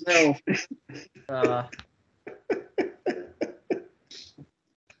 4D? The smell.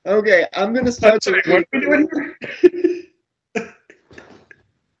 Okay, I'm gonna start. What are we doing here?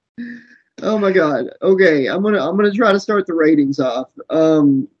 Oh my god. Okay, I'm gonna try to start the ratings off.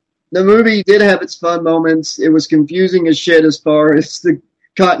 The movie did have its fun moments. It was confusing as shit as far as the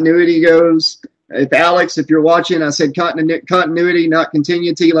continuity goes. If you're watching, I said continuity, not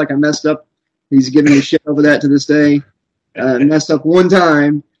continuity, like I messed up. He's giving me shit over that to this day. Messed up one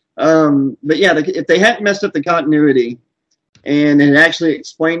time. But yeah, if they hadn't messed up the continuity and it actually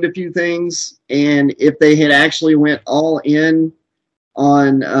explained a few things, and if they had actually went all in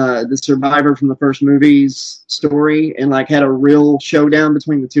on the survivor from the first movie's story and like had a real showdown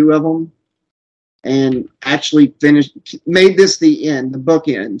between the two of them and actually made this the end, the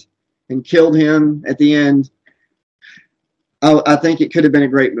bookend, and killed him at the end, I think it could have been a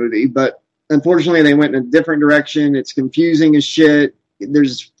great movie. But unfortunately, they went in a different direction. It's confusing as shit.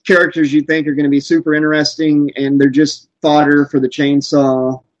 There's characters you think are going to be super interesting, and they're just fodder for the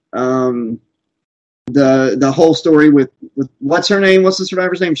chainsaw. The whole story with what's her name? What's the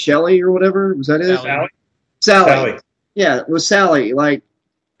survivor's name? Shelly or whatever? Was that it? Sally. Yeah, it was Sally. Like,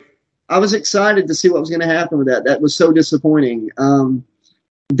 I was excited to see what was going to happen with that. That was so disappointing.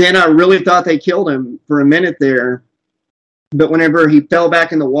 Then I really thought they killed him for a minute there. But whenever he fell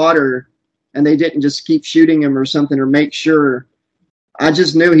back in the water and they didn't just keep shooting him or something or make sure, I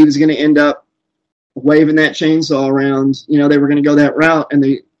just knew he was going to end up waving that chainsaw around. They were going to go that route, and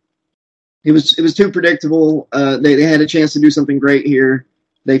it was too predictable. They had a chance to do something great here.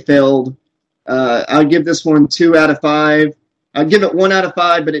 They failed. I'd give this one 2 out of 5. I'd give it 1 out of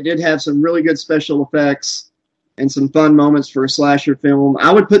 5, but it did have some really good special effects and some fun moments for a slasher film.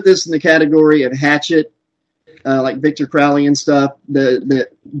 I would put this in the category of Hatchet, like Victor Crowley and stuff. The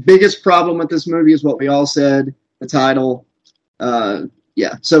biggest problem with this movie is what we all said, the title.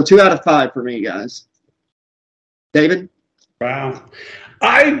 Yeah, so 2 out of 5 for me, guys. David? Wow.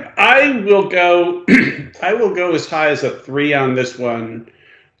 I will go I will go as high as a 3 on this one,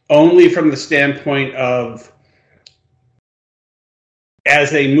 only from the standpoint of,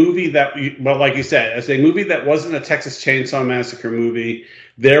 as a movie that, well, like you said, as a movie that wasn't a Texas Chainsaw Massacre movie,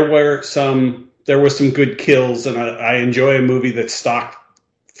 there was some good kills, and I enjoy a movie that's stocked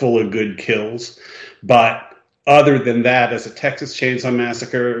full of good kills. But other than that, as a Texas Chainsaw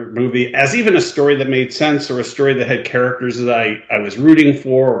Massacre movie, as even a story that made sense or a story that had characters that I was rooting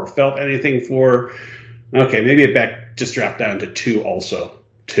for or felt anything for, okay, maybe it just dropped down to 2 also.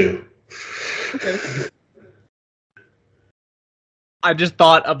 2. Okay. I just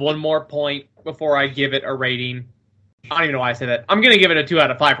thought of one more point before I give it a rating. I don't even know why I said that. I'm going to give it a 2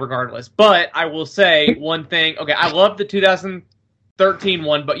 out of 5 regardless. But I will say one thing. Okay, I love the 2013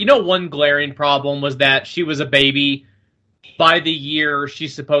 one, but one glaring problem was that she was a baby. By the year,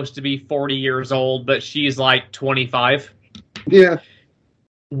 she's supposed to be 40 years old, but she's like 25. Yeah.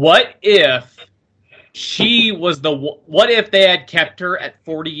 What if what if they had kept her at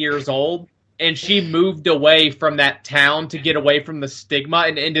 40 years old? And she moved away from that town to get away from the stigma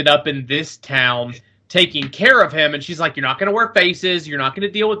and ended up in this town taking care of him. And she's like, you're not going to wear faces. You're not going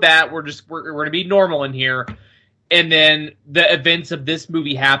to deal with that. We're going to be normal in here. And then the events of this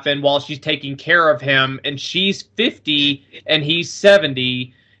movie happen while she's taking care of him. And she's 50 and he's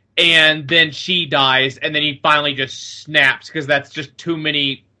 70. And then she dies. And then he finally just snaps because that's just too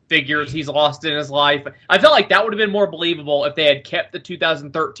many figures he's lost in his life. I felt like that would have been more believable if they had kept the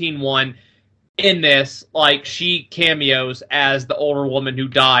 2013 one in this. Like, she cameos as the older woman who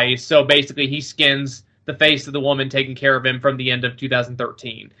dies, so basically he skins the face of the woman taking care of him from the end of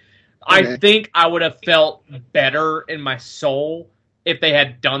 2013. Okay. I think I would have felt better in my soul if they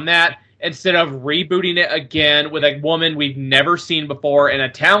had done that, instead of rebooting it again with a woman we've never seen before in a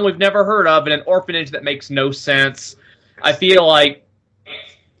town we've never heard of in an orphanage that makes no sense. I feel like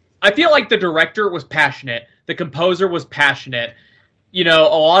the director was passionate, the composer was passionate. A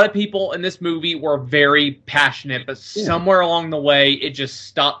lot of people in this movie were very passionate, but somewhere along the way, it just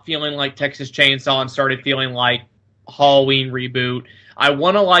stopped feeling like Texas Chainsaw and started feeling like Halloween reboot. I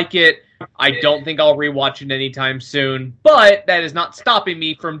want to like it. I don't think I'll rewatch it anytime soon, but that is not stopping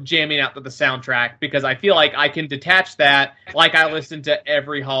me from jamming out to the soundtrack, because I feel like I can detach that like I listen to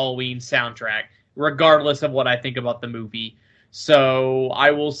every Halloween soundtrack, regardless of what I think about the movie. So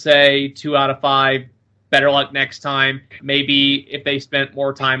I will say 2 out of 5. Better luck next time. Maybe if they spent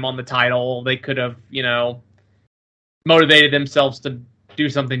more time on the title, they could have, motivated themselves to do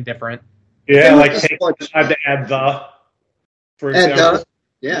something different. Yeah, like take the time to add the, for example.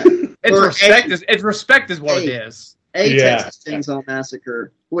 Yeah. It's respect is what it is. Texas Chainsaw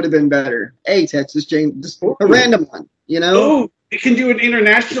Massacre would have been better. Texas Chainsaw, just a random one, Oh, you can do an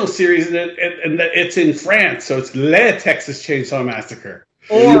international series and it's in France, so it's Le Texas Chainsaw Massacre.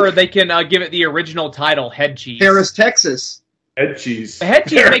 Or they can give it the original title, Head Cheese. Paris, Texas. Head Cheese. The Head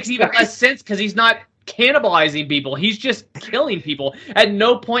Cheese makes even less sense because he's not cannibalizing people. He's just killing people. At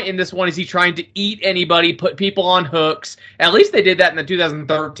no point in this one is he trying to eat anybody, put people on hooks. At least they did that in the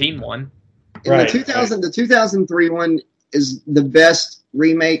 2013 one. In the 2003 one is the best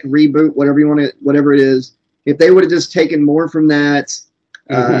remake, reboot, whatever it is. If they would have just taken more from that,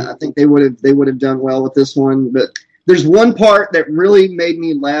 I think they would have done well with this one. But there's one part that really made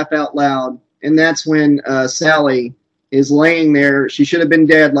me laugh out loud, and that's when Sally is laying there. She should have been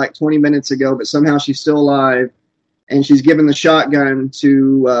dead like 20 minutes ago, but somehow she's still alive, and she's giving the shotgun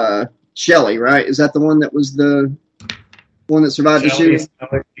to Shelley, right? Is that the one that was the one that survived the shooting?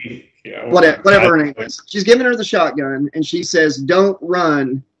 Yeah, whatever her name is. She's giving her the shotgun, and she says, "Don't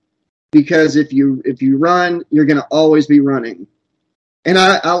run, because if you run, you're going to always be running." And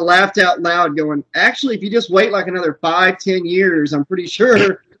I laughed out loud going, actually, if you just wait like another 5-10 years, I'm pretty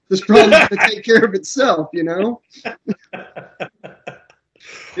sure this problem's going to take care of itself,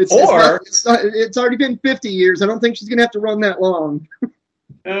 It's already been 50 years. I don't think she's going to have to run that long.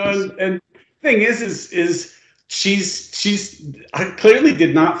 And the thing is she's clearly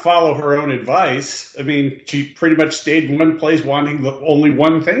did not follow her own advice. I mean, she pretty much stayed in one place wanting only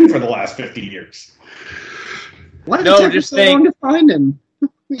one thing for the last 50 years. Why did it take her so long to find him?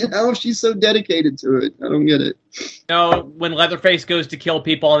 If she's so dedicated to it. I don't get it. When Leatherface goes to kill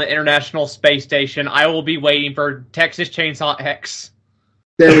people on the International Space Station, I will be waiting for Texas Chainsaw X.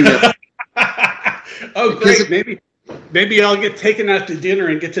 There we go. Oh, great. Maybe I'll get taken out to dinner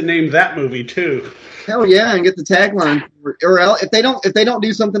and get to name that movie, too. Hell yeah, and get the tagline. Or if they don't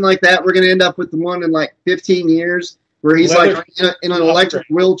do something like that, we're going to end up with the one in like 15 years where he's like in an electric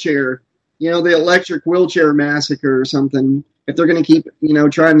wheelchair. The electric wheelchair massacre or something. If they're going to keep,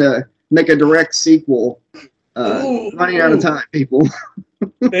 trying to make a direct sequel, Running out of time, people.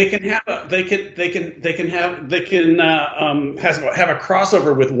 They can have a have a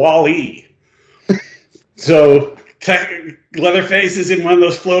crossover with Wall-E. So Leatherface is in one of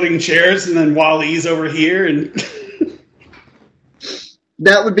those floating chairs, and then Wall-E's over here, and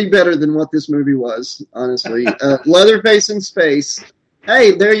that would be better than what this movie was, honestly. Leatherface in space.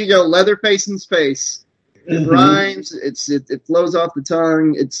 Hey, there you go, Leatherface in space. It rhymes. It flows off the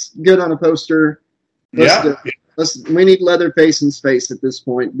tongue. It's good on a poster. We need Leatherface in space at this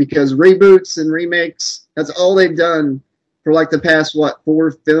point, because reboots and remakes, that's all they've done for like the past,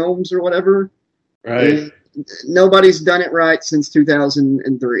 4 films or whatever. Right. And nobody's done it right since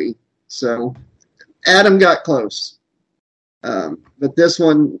 2003. So Adam got close. But this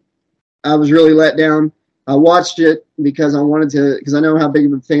one, I was really let down. I watched it because I know how big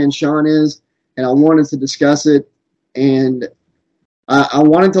of a fan Sean is, and I wanted to discuss it, and I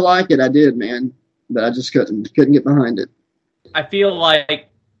wanted to like it. I did, man, but I just couldn't get behind it. I feel like,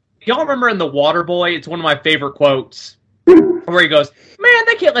 y'all remember in The Waterboy, it's one of my favorite quotes, where he goes, "Man,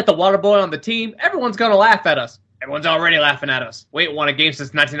 they can't let the Waterboy on the team. Everyone's going to laugh at us. Everyone's already laughing at us. We ain't won a game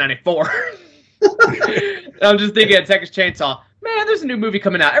since 1994. I'm just thinking of Texas Chainsaw. Man, there's a new movie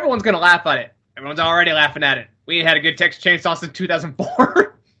coming out. Everyone's going to laugh at it. Everyone's already laughing at it. We ain't had a good Texas Chainsaw since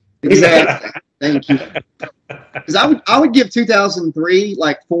 2004. Exactly. Thank you. Because I would give 2003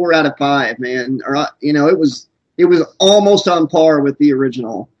 like 4 out of 5, man. Or it was almost on par with the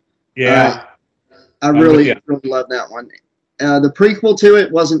original. Yeah. I really love that one. The prequel to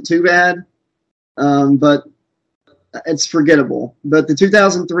it wasn't too bad, but it's forgettable. But the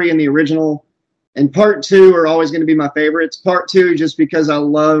 2003 and the original and part 2 are always going to be my favorites. Part 2, just because I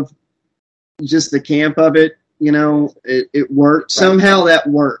love just the camp of it. It worked. Right. Somehow that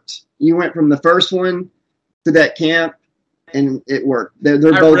worked. You went from the first one to that camp, and it worked. They're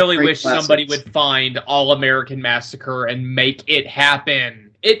both. I really wish classics. Somebody would find All American Massacre and make it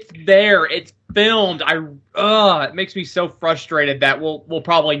happen. It's there. It's filmed. It makes me so frustrated that we'll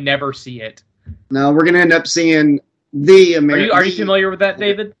probably never see it. No, we're gonna end up seeing the American. Are you familiar with that,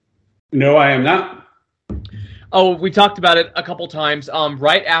 David? No, I am not. Oh, we talked about it a couple times.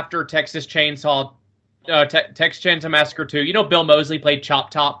 Right after Texas Chainsaw Massacre 2, Bill Moseley played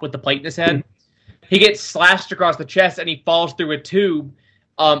Chop Top with the plate in his head? He gets slashed across the chest and he falls through a tube.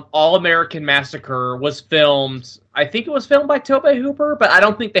 All American Massacre was filmed, I think it was filmed by Tobe Hooper, but I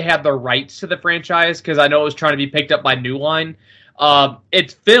don't think they had the rights to the franchise because I know it was trying to be picked up by New Line.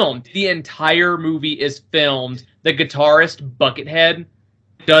 It's filmed. The entire movie is filmed. The guitarist, Buckethead,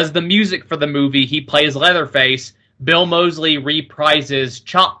 does the music for the movie. He plays Leatherface. Bill Moseley reprises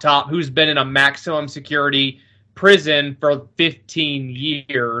Chop Top, who's been in a maximum security prison for 15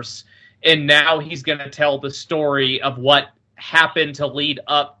 years. And now he's going to tell the story of what happened to lead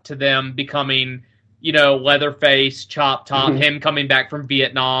up to them becoming, Leatherface, Chop Top, him coming back from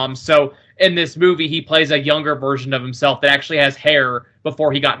Vietnam. So in this movie, he plays a younger version of himself that actually has hair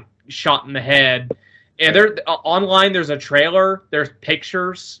before he got shot in the head. And online, there's a trailer, there's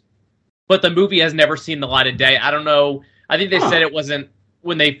pictures, but the movie has never seen the light of day. I don't know. I think they said it wasn't,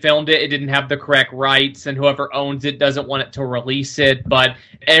 when they filmed it, it didn't have the correct rights, and whoever owns it doesn't want it to release it. But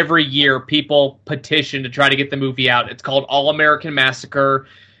every year, people petition to try to get the movie out. It's called All American Massacre,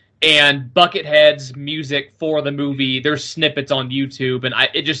 and Buckethead's music for the movie, there's snippets on YouTube, and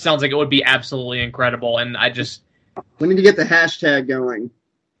it just sounds like it would be absolutely incredible. And we need to get the hashtag going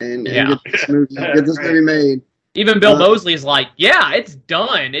and get this movie made. Even Bill Moseley's like, yeah, it's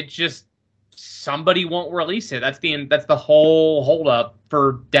done. It's just somebody won't release it. That's the whole holdup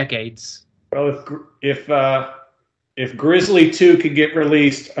for decades. Well, if Grizzly 2 could get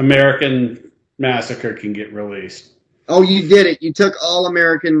released, American Massacre can get released. Oh, you did it. You took All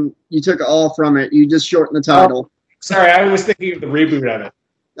American. You took all from it. You just shortened the title. Oh, sorry, I was thinking of the reboot of it.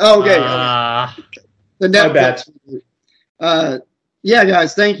 Oh, okay. The Netflix. Yeah,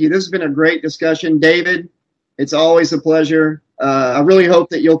 guys, thank you. This has been a great discussion. David, it's always a pleasure. I really hope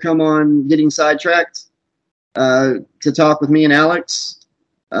that you'll come on Getting Sidetracked to talk with me and Alex.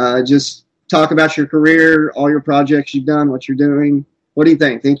 Just talk about your career, all your projects you've done, what you're doing. What do you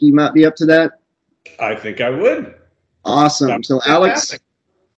think? Think you might be up to that? I think I would. Awesome. So, Alex,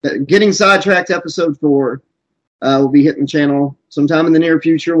 Getting Sidetracked episode 4 will be hitting the channel sometime in the near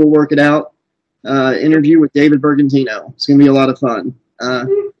future. We'll work it out. Interview with David Bergantino. It's going to be a lot of fun.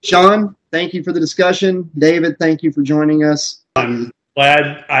 Sean, thank you for the discussion. David, thank you for joining us. I'm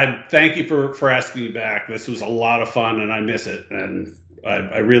glad. I thank you for asking me back. This was a lot of fun, and I miss it. And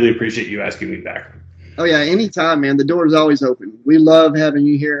I really appreciate you asking me back. Oh, yeah, anytime, man. The door is always open. We love having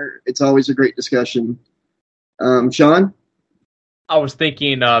you here. It's always a great discussion. Sean? I was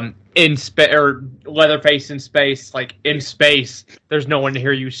thinking, in space, or Leatherface in space, like in space, there's no one to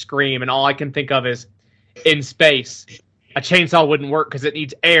hear you scream, and all I can think of is in space, a chainsaw wouldn't work because it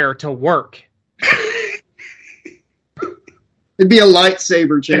needs air to work. It'd be a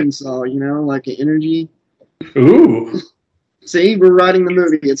lightsaber chainsaw, you know, like an energy. Ooh. See, we're writing the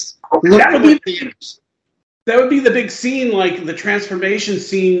movie. It's that would be the big scene, like the transformation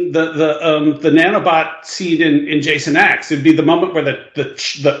scene, the nanobot scene in Jason X. It'd be the moment where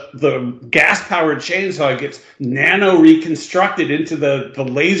the gas powered chainsaw gets nano reconstructed into the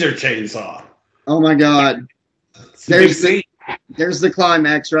laser chainsaw. Oh my God! There's the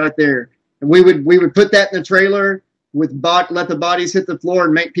climax right there. And we would put that in the trailer with let the bodies hit the floor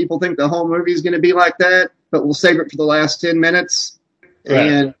and make people think the whole movie is going to be like that. But we'll save it for the last 10 minutes. Right.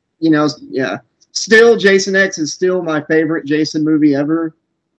 And yeah. Still, Jason X is still my favorite Jason movie ever.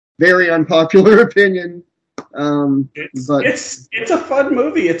 Very unpopular opinion. But it's a fun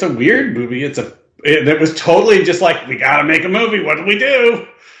movie. It's a weird movie. It was totally just like, we got to make a movie. What do we do?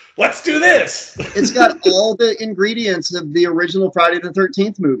 Let's do this. It's got all the ingredients of the original Friday the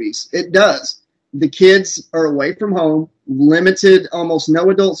 13th movies. It does. The kids are away from home, limited, almost no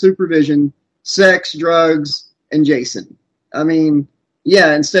adult supervision, sex, drugs, and Jason. I mean,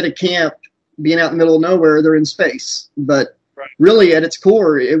 yeah, instead of camp, being out in the middle of nowhere, they're in space. But really, at its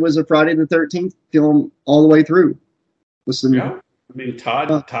core, it was a Friday the 13th film all the way through. Yeah, I mean,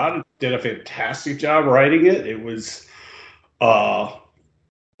 Todd did a fantastic job writing it. It was, when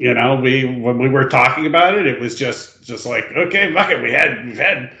we were talking about it, it was just like, okay, fuck it. We've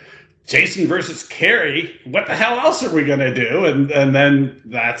had Jason versus Carrie. What the hell else are we gonna do? And then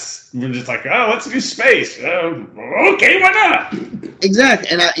we're just like, oh, let's do space. Okay, why not? Exactly.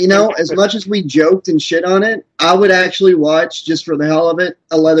 And as much as we joked and shit on it, I would actually watch, just for the hell of it,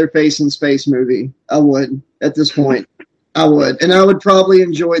 a Leatherface in space movie. I would at this point. I would, and I would probably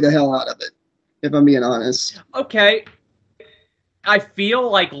enjoy the hell out of it, if I'm being honest. Okay. I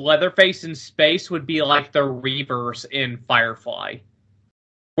feel like Leatherface in space would be like the Reavers in Firefly,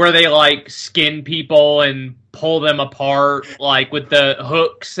 where they like skin people and pull them apart, like with the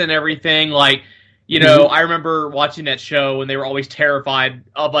hooks and everything. Like, I remember watching that show when they were always terrified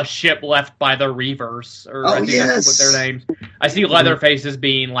of a ship left by the Reavers, or I think that's what their names. I see Leatherface as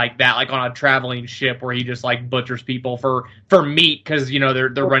being like that, like on a traveling ship where he just like butchers people for meat because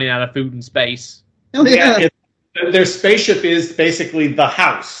they're running out of food in space. Oh yeah. Their spaceship is basically the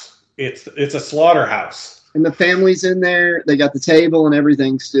house. It's a slaughterhouse. And the family's in there. They got the table and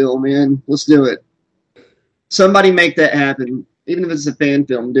everything still, man. Let's do it. Somebody make that happen. Even if it's a fan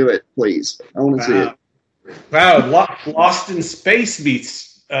film, do it, please. I want to see it. Wow, Lost in Space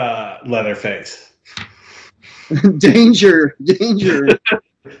beats Leatherface. Danger. Bad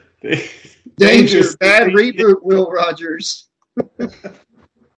reboot, Will Rogers.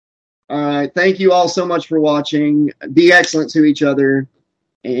 All right. Thank you all so much for watching. Be excellent to each other.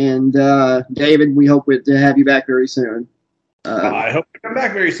 And David, we hope to have you back very soon. I hope to come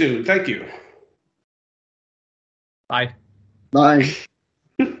back very soon. Thank you. Bye. Bye.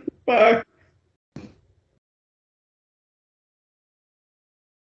 Bye.